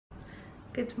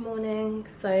Good morning.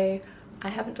 So I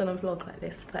haven't done a vlog like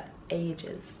this for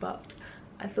ages, but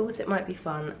I thought it might be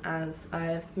fun as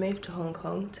I've moved to Hong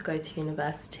Kong to go to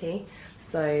university.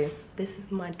 So this is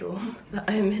my dorm that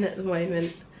I'm in at the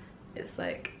moment. It's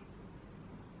like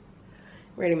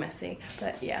really messy,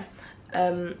 but yeah.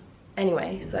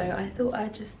 Anyway, so I thought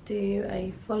I'd just do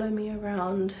a follow me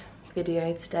around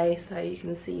video today so you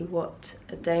can see what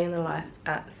a day in the life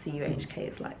at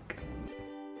CUHK is like.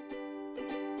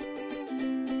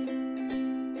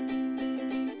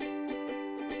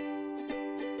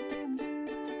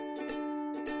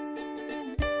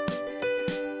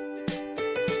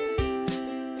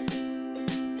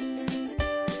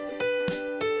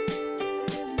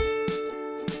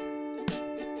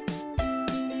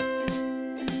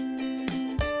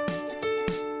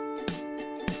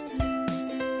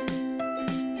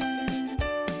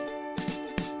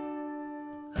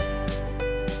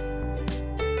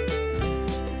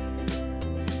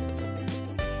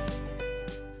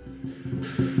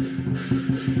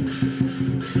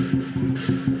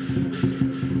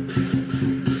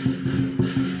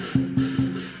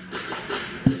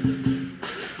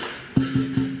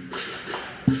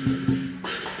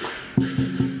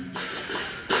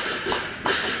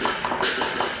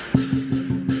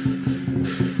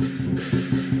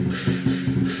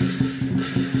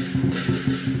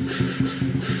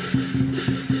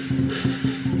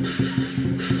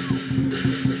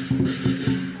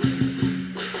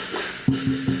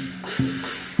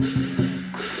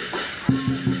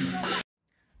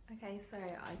 So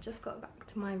I just got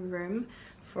back to my room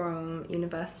from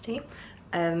university.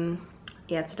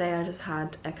 Yeah, today I just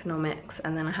had economics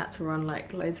and then I had to run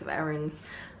like loads of errands,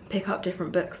 pick up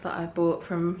different books that I bought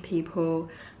from people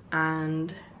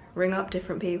and ring up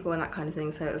different people and that kind of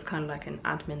thing. So it was kind of like an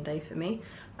admin day for me.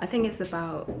 I think it's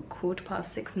about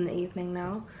 6:15 in the evening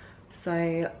now.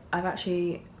 So I've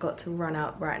actually got to run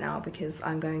out right now because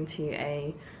I'm going to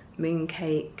a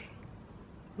mooncake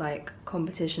like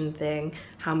competition thing,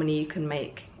 how many you can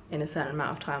make in a certain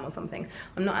amount of time or something.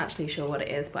 I'm not actually sure what it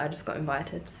is, but I just got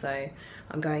invited, so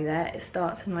I'm going there. It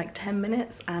starts in like 10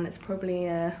 minutes and it's probably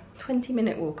a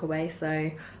 20-minute walk away,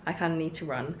 so I kind of need to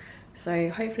run. So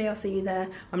hopefully I'll see you there.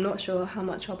 I'm not sure how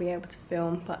much I'll be able to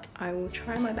film, but I will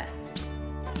try my best.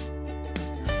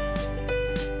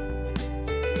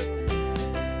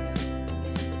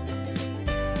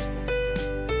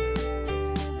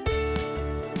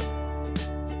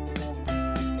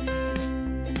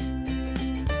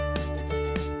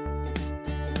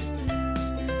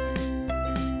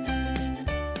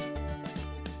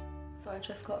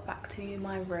 Just got back to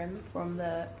my room from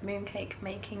the mooncake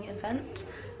making event,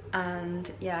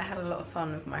 and yeah, I had a lot of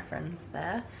fun with my friends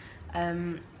there.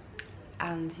 And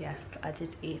yes, I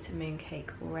did eat a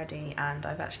mooncake already, and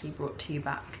I've actually brought 2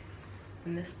 back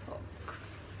in this box.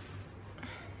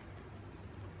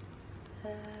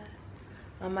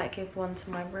 I might give one to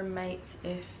my roommate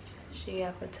if she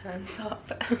ever turns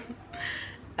up.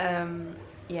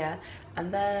 Yeah,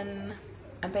 and then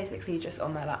I'm basically just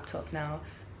on my laptop now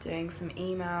doing some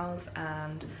emails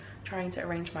and trying to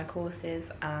arrange my courses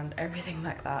and everything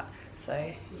like that.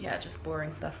 So yeah, just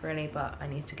boring stuff really, but I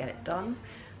need to get it done.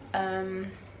 I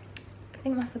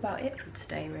think that's about it for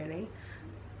today really.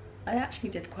 I actually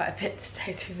did quite a bit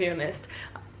today, to be honest.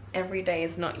 Every day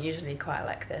is not usually quite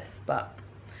like this, but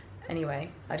anyway,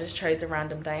 I just chose a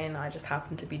random day and I just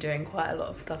happened to be doing quite a lot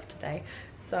of stuff today.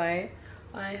 So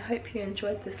I hope you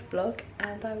enjoyed this vlog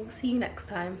and I will see you next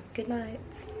time. Good night.